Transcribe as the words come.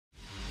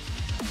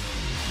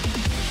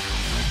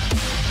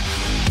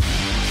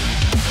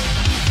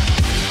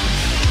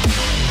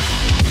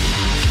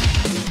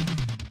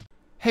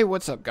Hey,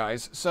 what's up,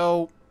 guys?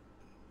 So,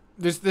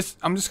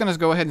 I'm just gonna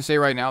go ahead and say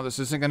right now, this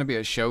isn't gonna be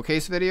a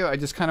showcase video. I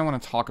just kind of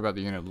want to talk about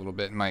the unit a little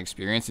bit and my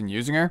experience in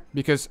using her,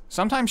 because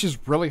sometimes she's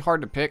really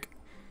hard to pick,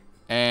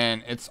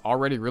 and it's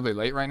already really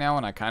late right now,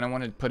 and I kind of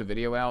wanted to put a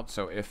video out.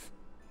 So if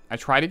I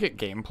try to get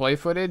gameplay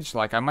footage,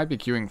 like, I might be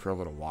queuing for a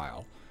little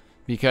while,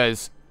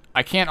 because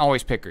I can't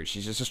always pick her.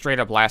 She's just a straight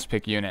up last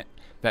pick unit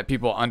that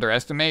people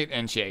underestimate,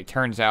 and she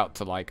turns out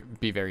to like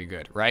be very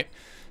good, right?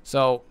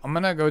 So I'm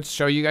gonna go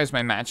show you guys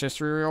my match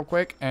history real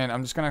quick, and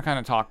I'm just gonna kind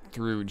of talk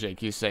through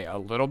jkise a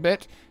little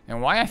bit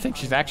and why I think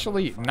she's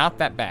actually not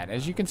that bad.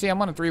 As you can see,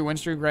 I'm on a 3-win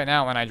streak right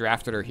now, and I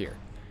drafted her here.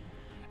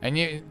 And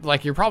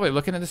you're probably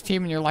looking at this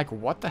team and you're like,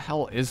 what the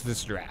hell is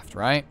this draft,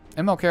 right?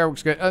 MLK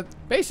looks good.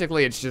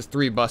 Basically, it's just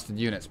 3 busted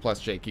units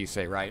plus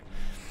jkise, right?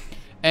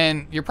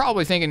 And you're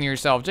probably thinking to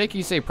yourself,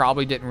 jkise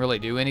probably didn't really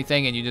do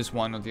anything and you just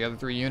won with the other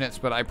 3 units,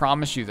 but I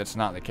promise you that's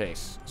not the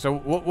case. So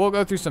we'll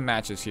go through some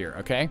matches here,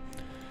 okay?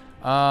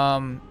 So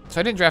I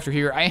didn't draft her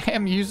here. I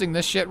am using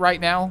this shit right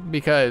now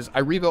because I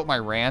rebuilt my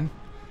Ran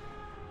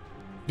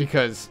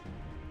because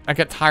I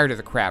get tired of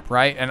the crap,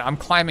 right? And I'm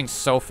climbing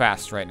so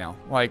fast right now.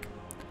 Like,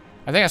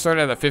 I think I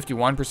started at a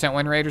 51%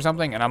 win rate or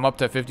something, and I'm up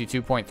to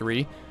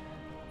 52.3.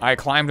 I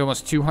climbed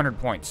almost 200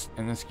 points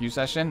in this queue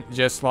session,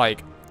 just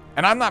like,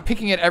 and I'm not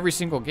picking it every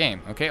single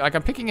game, okay? Like,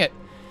 I'm picking it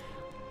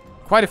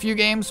quite a few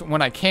games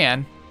when I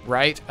can,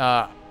 right?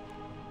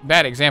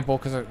 Bad example,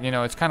 because, you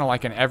know, it's kind of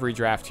like in every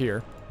draft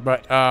here.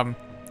 But,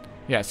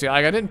 yeah, see,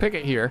 like, I didn't pick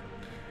it here,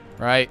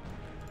 right?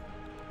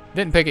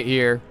 Didn't pick it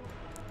here.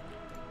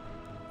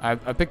 I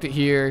picked it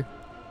here.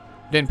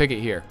 Didn't pick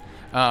it here.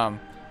 And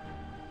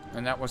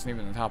that wasn't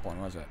even the top one,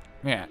 was it?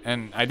 Yeah,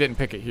 and I didn't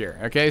pick it here.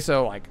 Okay,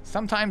 so, like,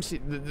 sometimes,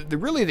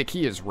 really the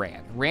key is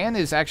Ran. Ran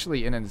is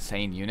actually an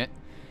insane unit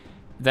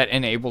that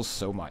enables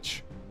so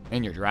much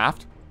in your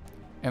draft.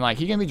 And, like,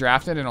 he can be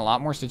drafted in a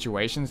lot more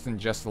situations than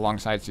just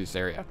alongside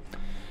Caesarea.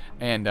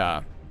 And,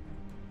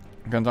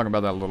 I'm going to talk about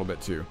that a little bit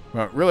too.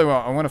 But really,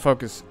 well, I want to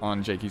focus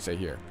on jkise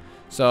here.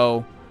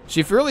 So,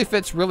 she really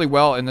fits really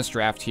well in this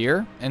draft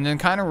here, and then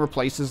kind of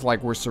replaces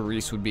like where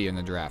Cerise would be in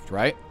the draft,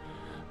 right?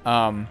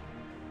 I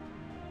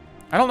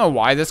don't know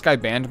why this guy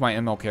banned my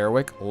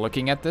ML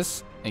looking at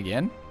this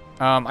again.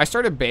 I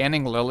started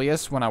banning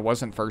Lilius when I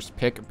wasn't first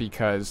pick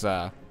because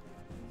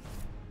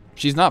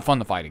she's not fun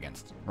to fight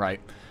against, right?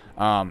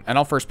 And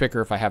I'll first pick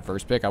her if I have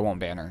first pick. I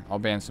won't ban her. I'll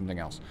ban something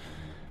else.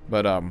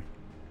 But,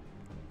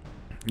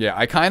 yeah,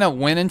 I kind of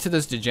went into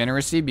this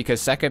degeneracy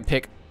because second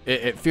pick,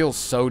 it feels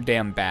so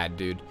damn bad,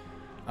 dude.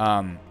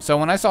 So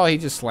when I saw he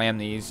just slammed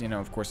these, you know,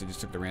 of course I just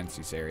took the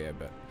Rancis area,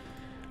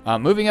 but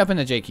moving up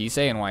into jkise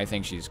and why I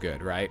think she's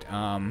good, right?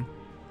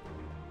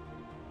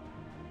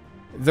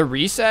 The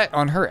reset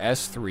on her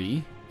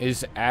S3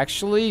 is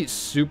actually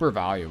super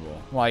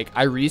valuable. Like,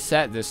 I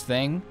reset this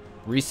thing,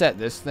 and reset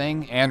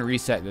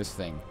this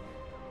thing.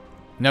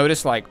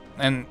 Notice, like,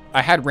 and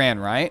I had Ran,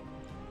 right?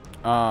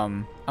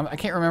 I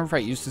can't remember if I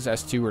used this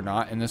S2 or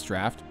not in this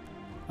draft.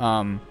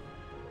 I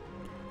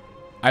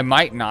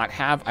might not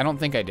have. I don't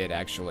think I did,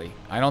 actually.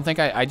 I don't think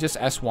I just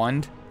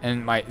S1'd,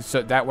 and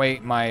so that way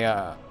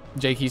my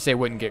jkise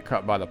wouldn't get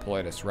cut by the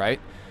Politis, right?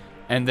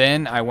 And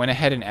then I went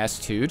ahead and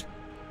S2'd,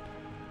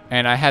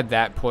 and I had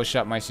that push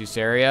up my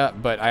Caesarea,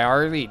 but I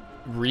already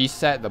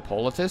reset the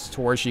Politis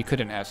to where she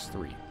couldn't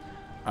S3.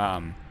 I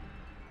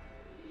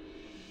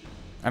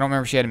don't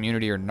remember if she had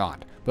immunity or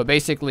not. But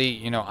basically,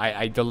 you know,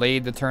 I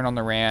delayed the turn on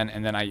the Ran,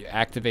 and then I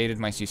activated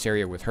my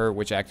Caesarea with her,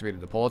 which activated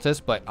the Politis.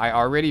 But I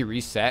already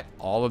reset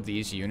all of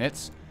these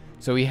units,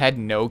 so he had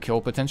no kill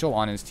potential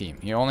on his team.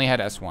 He only had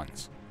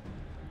S1s.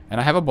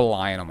 And I have a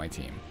Belian on my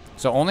team.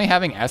 So only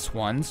having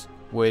S1s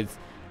with,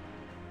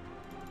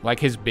 like,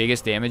 his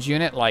biggest damage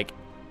unit, like,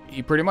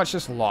 he pretty much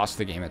just lost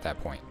the game at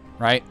that point,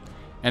 right?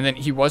 And then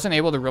he wasn't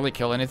able to really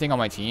kill anything on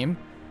my team.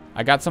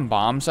 I got some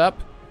bombs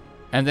up,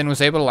 and then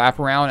was able to lap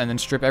around and then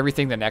strip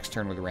everything the next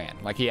turn with Ran.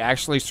 Like, he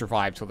actually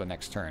survived till the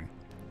next turn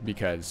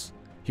because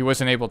he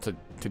wasn't able to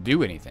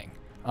do anything.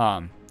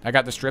 I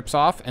got the strips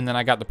off, and then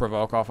I got the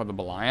provoke off of the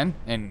Belian,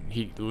 and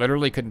he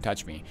literally couldn't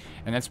touch me.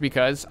 And that's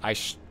because I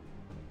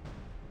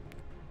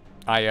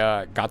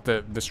got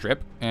the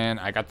strip, and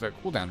I got the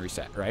cooldown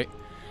reset, right?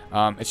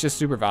 It's just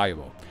super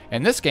valuable.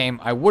 In this game,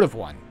 I would have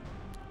won.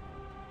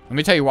 Let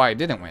me tell you why I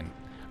didn't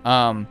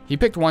win. He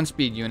picked 1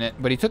 speed unit,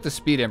 but he took the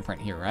speed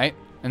imprint here, right?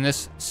 And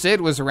this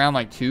Sid was around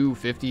like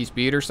 250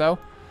 speed or so.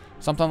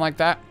 Something like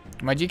that.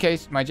 My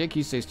jkise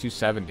is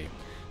 270.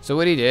 So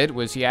what he did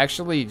was he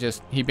actually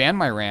he banned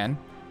my Ran.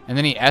 And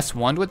then he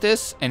S1'd with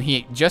this. And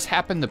he just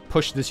happened to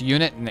push this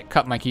unit. And it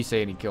cut my kise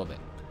and he killed it.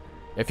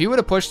 If he would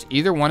have pushed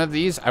either one of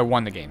these, I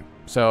won the game.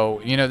 So,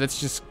 you know,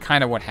 that's just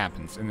kind of what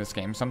happens in this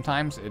game.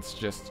 Sometimes it's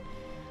just...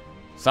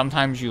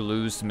 Sometimes you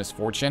lose to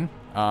misfortune.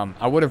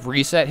 I would have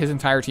reset his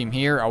entire team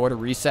here. I would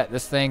have reset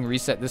this thing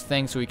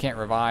so he can't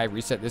revive,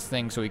 reset this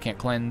thing so he can't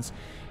cleanse,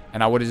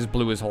 and I would have just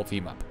blew his whole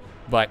team up.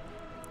 But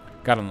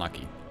got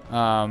unlucky.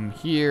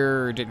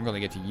 Here, didn't really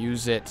get to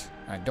use it.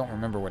 I don't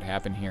remember what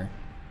happened here.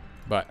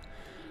 But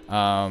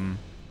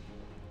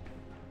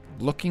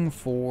looking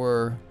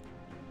for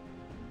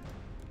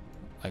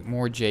like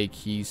more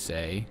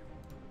jkise.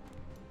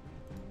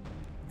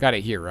 Got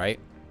it here, right?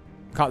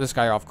 Caught this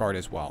guy off guard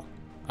as well.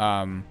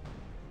 Got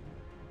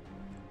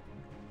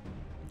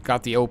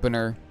the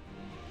opener.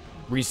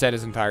 Reset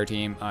his entire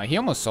team. He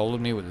almost soloed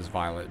me with his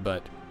Violet,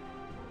 but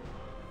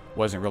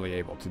wasn't really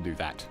able to do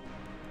that.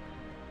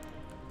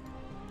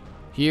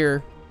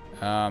 Here,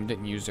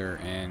 didn't use her,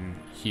 and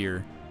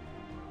here.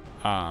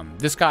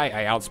 This guy,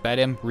 I outsped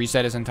him,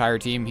 reset his entire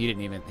team. He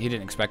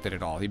didn't expect it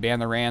at all. He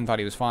banned the Ran, thought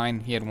he was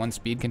fine. He had 1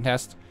 speed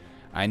contest.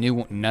 I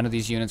knew none of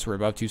these units were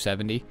above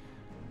 270.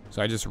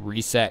 So I just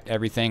reset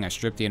everything. I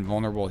stripped the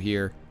invulnerable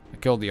here. I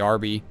killed the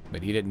RB,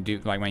 but he didn't do,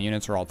 like, my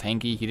units are all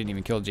tanky. He didn't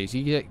even kill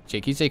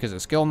jkise because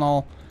of skill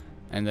null.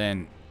 And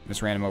then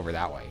just ran him over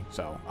that way.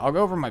 So I'll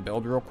go over my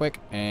build real quick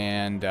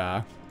and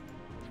kind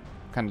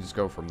of just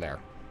go from there.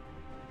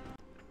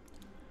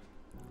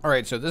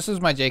 Alright, so this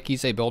is my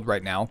jkise build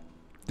right now.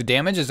 The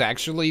damage is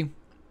actually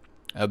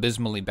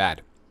abysmally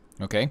bad.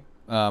 Okay?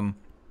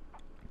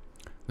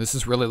 This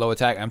is really low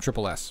attack. I'm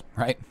triple S,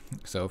 right?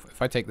 So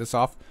if I take this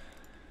off,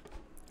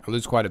 I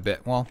lose quite a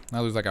bit. Well, I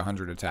lose like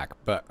 100 attack.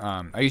 But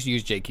I used to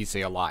use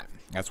jkise a lot.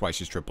 That's why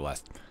she's triple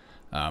S.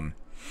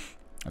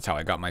 That's how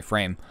I got my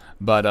frame.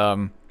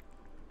 But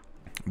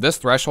this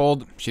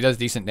threshold, she does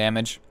decent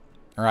damage.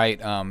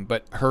 Alright?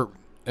 But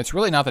it's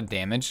really not the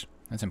damage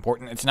that's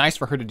important. It's nice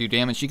for her to do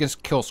damage. She can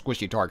kill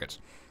squishy targets.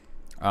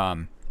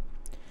 And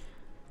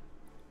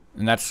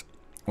that's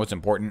what's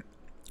important.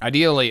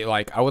 Ideally,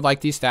 like, I would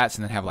like these stats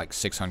and then have like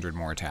 600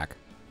 more attack.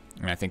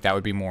 And I think that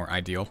would be more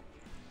ideal.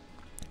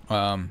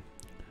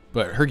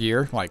 But her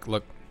gear, like,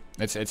 look,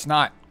 it's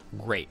not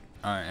great.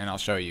 And I'll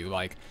show you,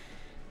 like,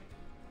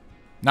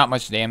 not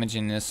much damage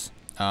in this.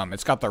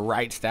 It's got the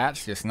right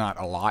stats, just not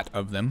a lot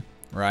of them,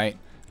 right?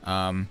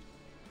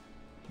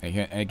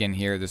 Again,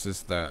 here, this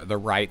is the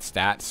right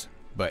stats,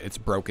 but it's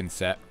broken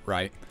set,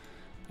 right?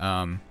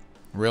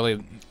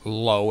 Really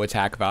low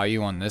attack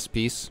value on this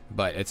piece,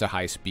 but it's a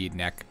high speed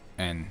neck,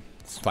 and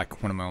it's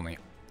like one of my only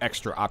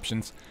extra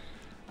options.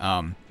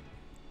 Not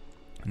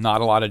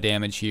a lot of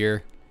damage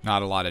here,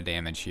 not a lot of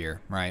damage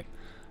here, right?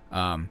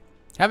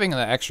 Having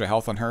the extra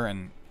health on her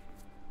and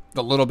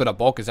the little bit of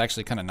bulk is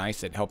actually kind of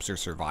nice. It helps her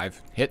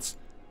survive hits.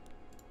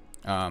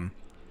 Because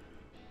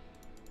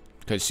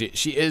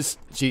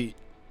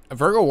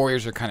Virgo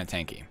warriors are kind of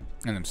tanky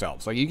in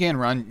themselves. Like, you can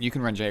run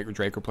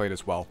Draco Plate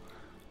as well.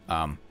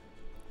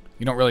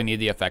 You don't really need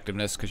the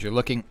effectiveness because you're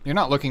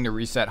not looking to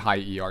reset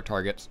high ER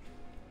targets.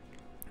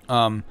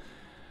 I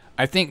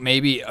think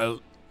maybe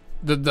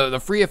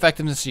the free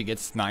effectiveness she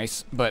gets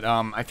nice, but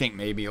I think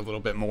maybe a little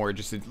bit more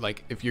just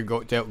like if you're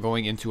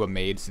going into a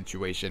maid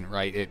situation,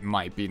 right? It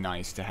might be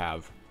nice to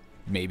have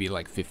maybe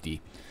like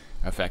 50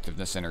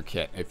 effectiveness in her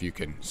kit if you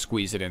can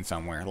squeeze it in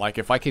somewhere. Like,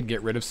 if I could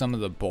get rid of some of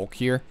the bulk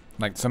here,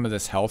 like some of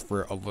this health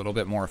for a little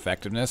bit more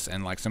effectiveness,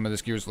 and like some of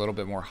this gear is a little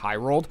bit more high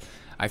rolled,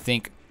 I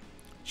think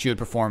she would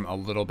perform a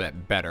little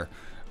bit better.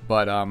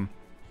 But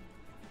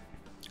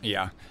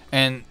yeah,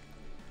 and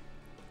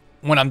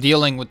when I'm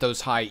dealing with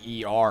those high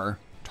ER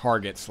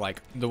targets,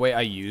 like the way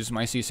I use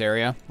my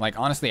Caesarea, like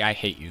honestly I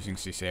hate using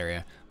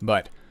Caesarea,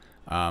 but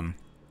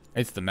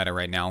it's the meta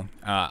right now.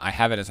 I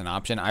have it as an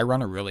option. I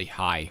run a really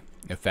high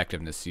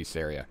effectiveness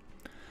Caesarea,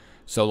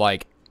 so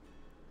like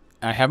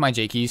I have my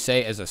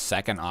jkise as a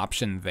second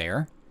option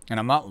there, and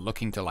I'm not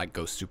looking to like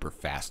go super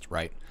fast,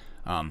 right?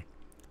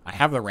 I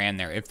have the Ran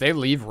there. If they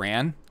leave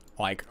Ran,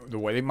 like the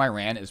way that my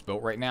Ran is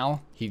built right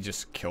now, he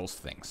just kills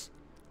things.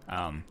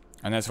 And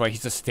that's why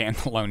he's a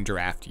standalone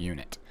draft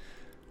unit.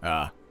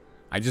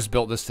 I just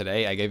built this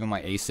today. I gave him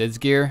my ACIDS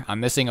gear. I'm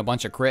missing a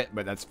bunch of crit,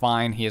 but that's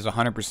fine. He has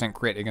 100%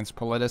 crit against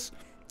Politis.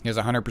 He has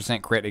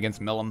 100% crit against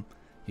Millum.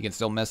 He can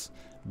still miss.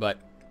 But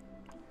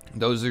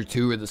those are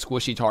two of the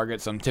squishy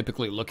targets I'm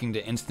typically looking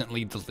to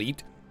instantly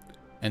delete.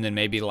 And then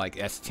maybe like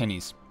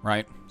S10s,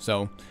 right?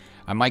 So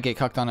I might get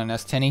cucked on an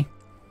S10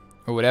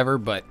 or whatever,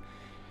 but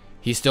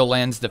he still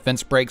lands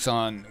defense breaks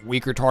on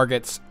weaker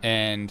targets,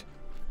 and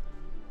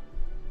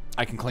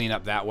I can clean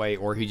up that way,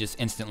 or he just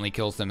instantly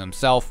kills them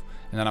himself.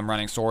 And then I'm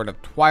running Sword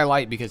of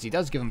Twilight because he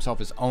does give himself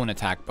his own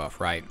attack buff,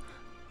 right?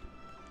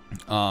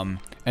 And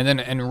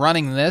then in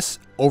running this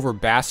over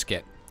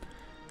Basket,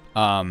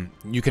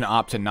 you can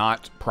opt to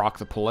not proc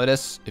the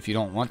Politis if you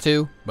don't want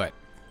to, but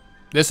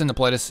this in the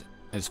Politis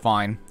is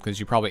fine because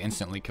you probably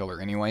instantly kill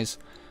her anyways.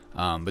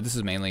 But this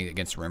is mainly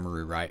against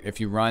Rimuru, right? If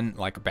you run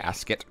like a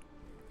Basket,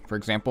 for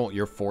example,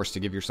 you're forced to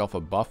give yourself a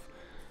buff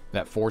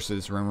that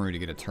forces Rimuru to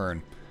get a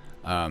turn.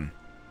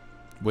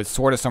 With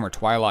Sword of Summer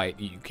Twilight,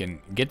 you can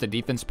get the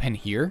defense pin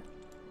here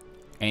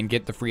and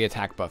get the free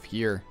attack buff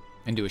here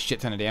and do a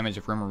shit ton of damage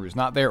if Rimuru's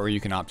not there, or you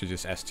can opt to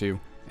just S2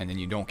 and then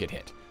you don't get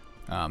hit.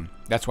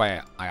 That's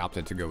why I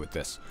opted to go with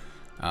this,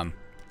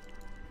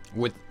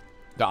 with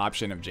the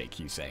option of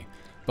jkise.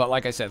 But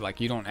like I said, like,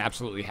 you don't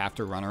absolutely have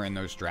to run her in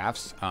those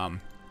drafts.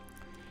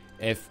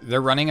 If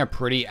they're running a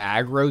pretty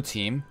aggro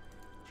team,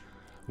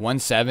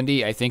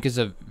 170 I think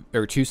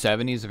or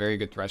 270 is a very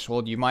good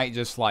threshold. You might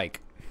just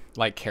like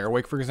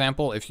Kerwick, for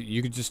example, if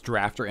you could just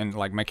draft her in,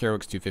 like my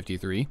Kerwick's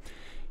 253,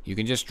 you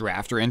can just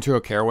draft her into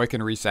a Kerwick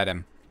and reset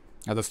him,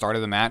 at the start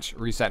of the match,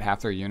 reset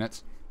half their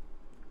units,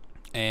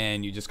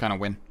 and you just kind of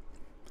win.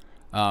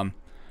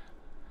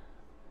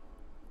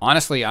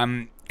 Honestly,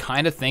 I'm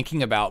kind of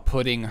thinking about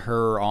putting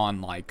her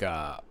on like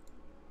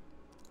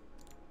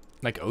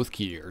Oath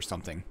Key or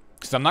something,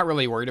 because I'm not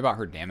really worried about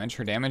her damage.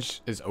 Her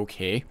damage is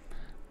okay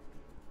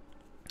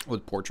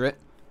with Portrait.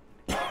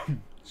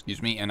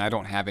 Excuse me, and I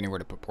don't have anywhere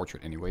to put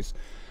Portrait anyways.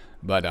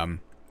 But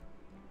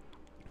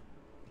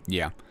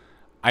yeah,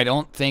 I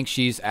don't think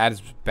she's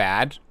as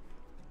bad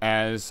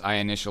as I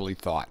initially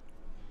thought.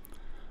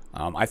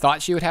 I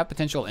thought she would have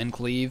potential in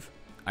cleave.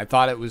 I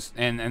thought it was,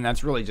 and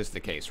that's really just the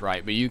case,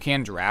 right? But you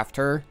can draft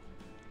her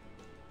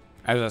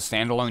as a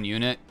standalone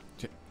unit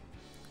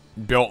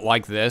built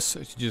like this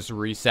to just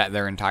reset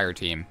their entire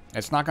team.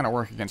 It's not going to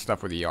work against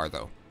stuff with ER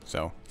though,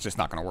 so it's just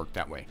not going to work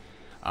that way.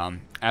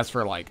 As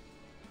for like,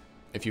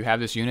 if you have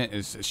this unit,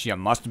 is she a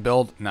must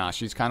build? Nah,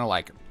 she's kind of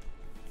like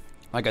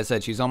I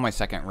said, she's on my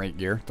second rate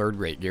gear, third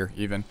rate gear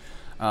even.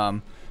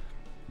 All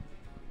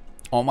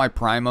my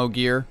Primo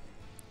gear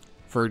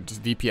for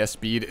DPS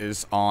speed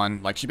is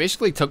on, like, she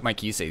basically took my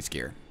Kise's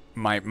gear,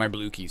 my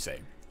blue Kise,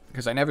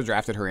 because I never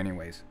drafted her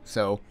anyways.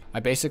 So I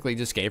basically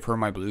just gave her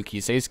my blue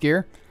Kise's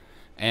gear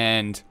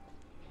and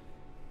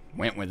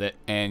went with it,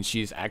 and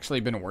she's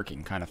actually been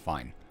working kind of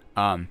fine.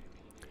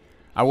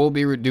 I will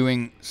be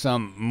doing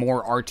some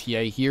more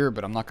RTA here,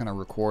 but I'm not going to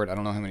record. I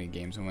don't know how many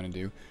games I'm going to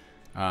do.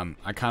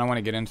 I kind of want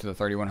to get into the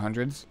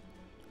 3100s,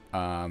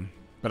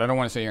 but I don't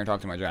want to sit here and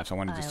talk to my drafts. I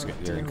want to just sit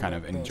here and kind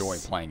of enjoy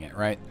playing it,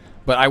 right?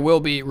 But I will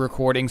be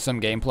recording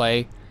some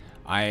gameplay.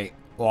 I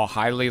will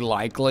highly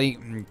likely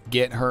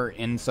get her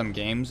in some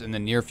games in the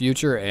near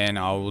future, and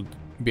I'll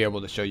be able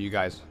to show you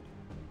guys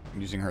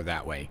using her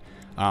that way.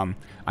 I'm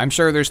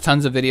sure there's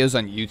tons of videos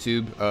on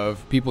YouTube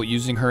of people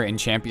using her in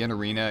Champion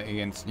Arena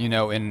against, you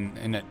know,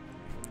 in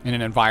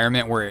an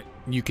environment where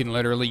you can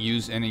literally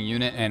use any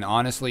unit, and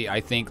honestly,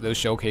 I think those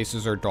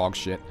showcases are dog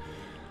shit.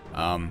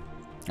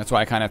 That's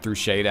why I kind of threw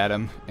shade at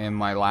him in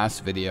my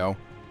last video,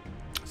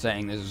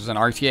 saying this is an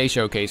RTA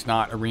showcase,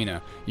 not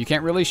Arena. You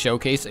can't really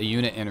showcase a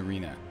unit in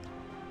Arena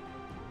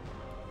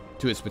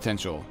to its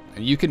potential.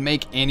 You can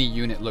make any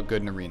unit look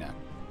good in Arena.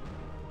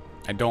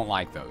 I don't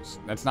like those.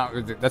 That's not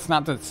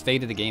the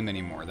state of the game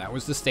anymore. That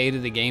was the state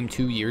of the game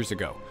 2 years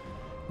ago,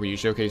 where you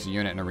showcase a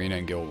unit in Arena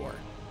and Guild War.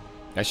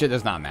 That shit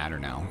does not matter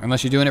now,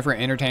 unless you're doing it for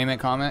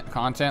entertainment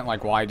content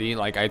like YD.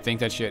 Like, I think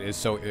that shit is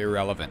so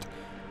irrelevant.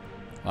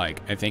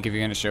 Like, I think if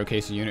you're gonna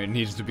showcase a unit, it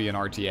needs to be an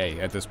RTA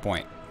at this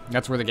point.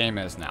 That's where the game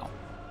is now.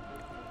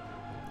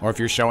 Or if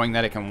you're showing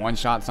that it can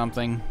one-shot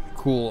something,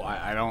 cool.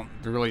 I don't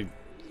really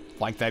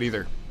like that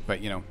either.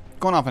 But, you know,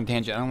 going off on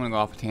tangent. I don't want to go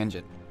off a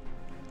tangent.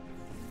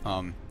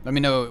 Let me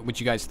know what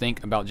you guys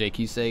think about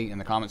jkise in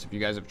the comments if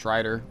you guys have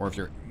tried her, or if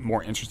you're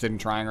more interested in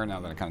trying her now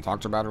that I kind of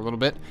talked about her a little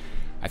bit.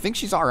 I think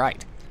she's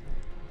alright.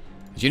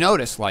 As you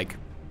notice, like,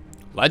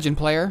 legend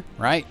player,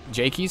 right?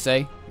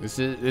 jkise.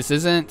 This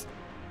isn't,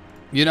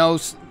 you know,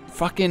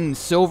 fucking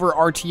silver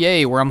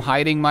RTA where I'm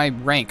hiding my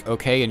rank,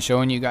 okay, and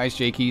showing you guys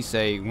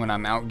jkise when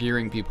I'm out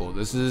gearing people.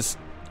 This is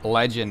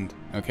legend,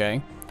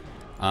 okay?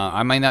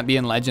 I might not be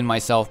in legend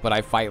myself, but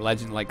I fight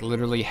legend. Like,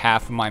 literally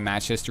half of my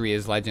match history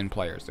is legend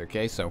players,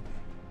 okay? So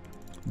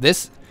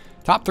this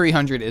top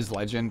 300 is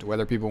legend,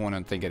 whether people want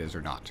to think it is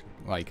or not.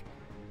 Like,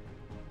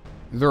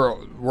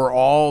 we're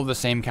all the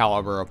same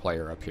caliber of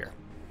player up here.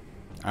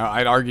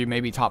 I'd argue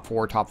maybe top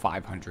 4, top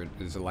 500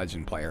 is a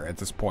legend player at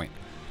this point.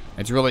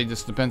 It really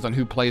just depends on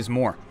who plays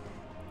more,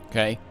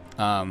 okay?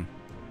 But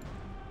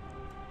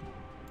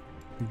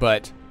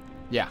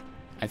yeah,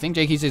 I think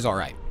jkise is all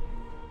right.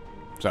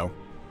 So,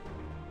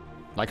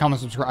 like,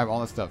 comment, subscribe, all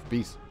that stuff.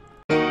 Peace.